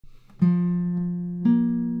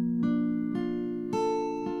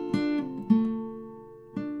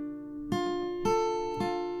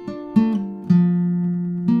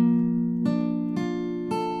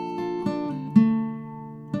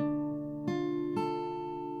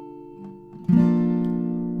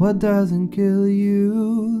What doesn't kill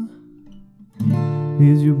you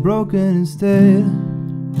leaves you broken instead.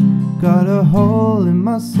 Got a hole in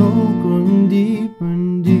my soul growing deeper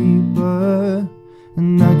and deeper,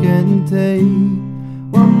 and I can't take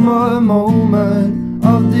one more moment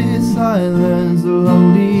of this silence. The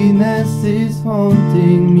loneliness is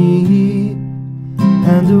haunting me,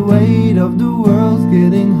 and the weight of the world's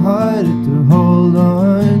getting harder to hold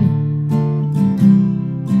on.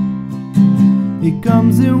 It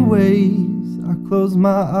comes in waves. I close my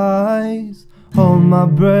eyes, hold my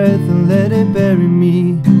breath and let it bury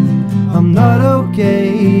me. I'm not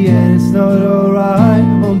okay and it's not alright.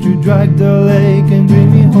 Won't you drag the lake and bring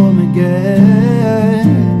me home again?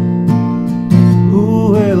 Who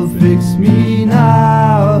will fix me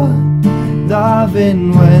now? Dive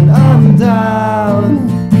in when I'm down.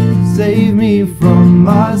 Save me from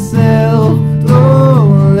myself.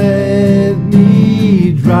 Don't let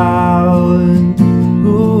me drown.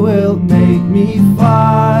 Who will make me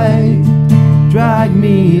fight? Drag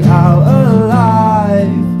me out alive.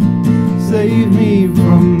 Save me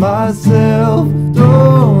from myself.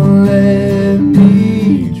 Don't let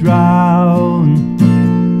me drown.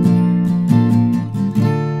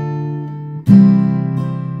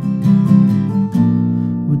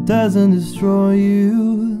 What doesn't destroy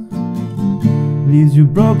you leaves you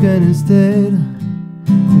broken instead.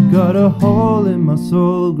 I got a hole in my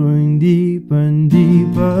soul growing deeper and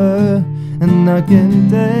deeper, and I can't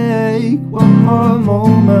take one more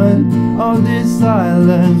moment of this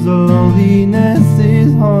silence. The loneliness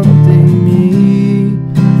is haunting me,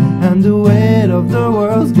 and the weight of the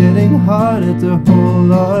world's getting harder to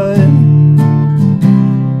hold on.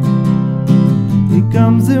 It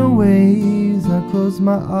comes in waves. I close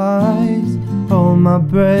my eyes, hold my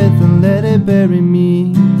breath and let it bury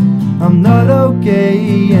me. I'm not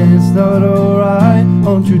okay and it's not alright.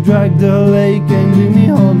 Won't you drag the lake and bring me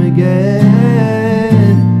home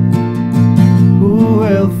again? Who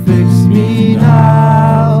will fix me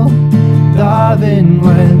now? Dive in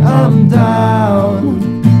when I'm down.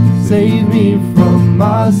 Save me from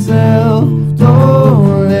myself.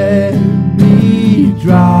 Don't let me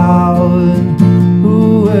drown.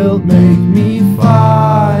 Who will make me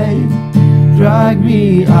fight? Drag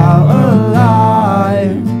me out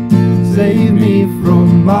alive. Save me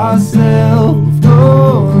from myself.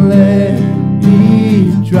 Don't let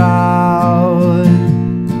me drown.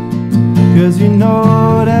 'Cause you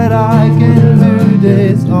know that I can do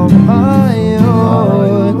this on my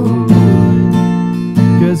own.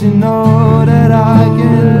 'Cause you know that I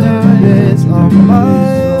can do this on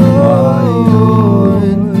my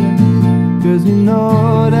own. 'Cause you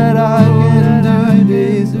know that I can do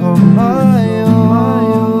this on my own.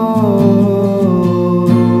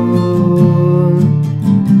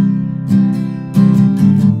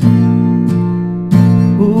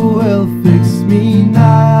 Who will fix me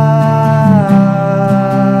now?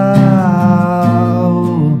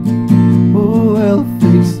 Who will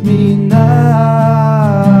fix me now?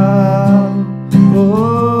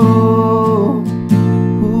 Oh,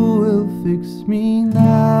 who will fix me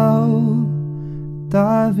now?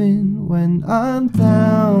 Dive in when I'm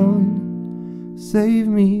down. Save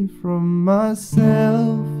me from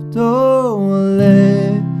myself. Don't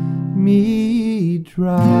let me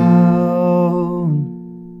drown.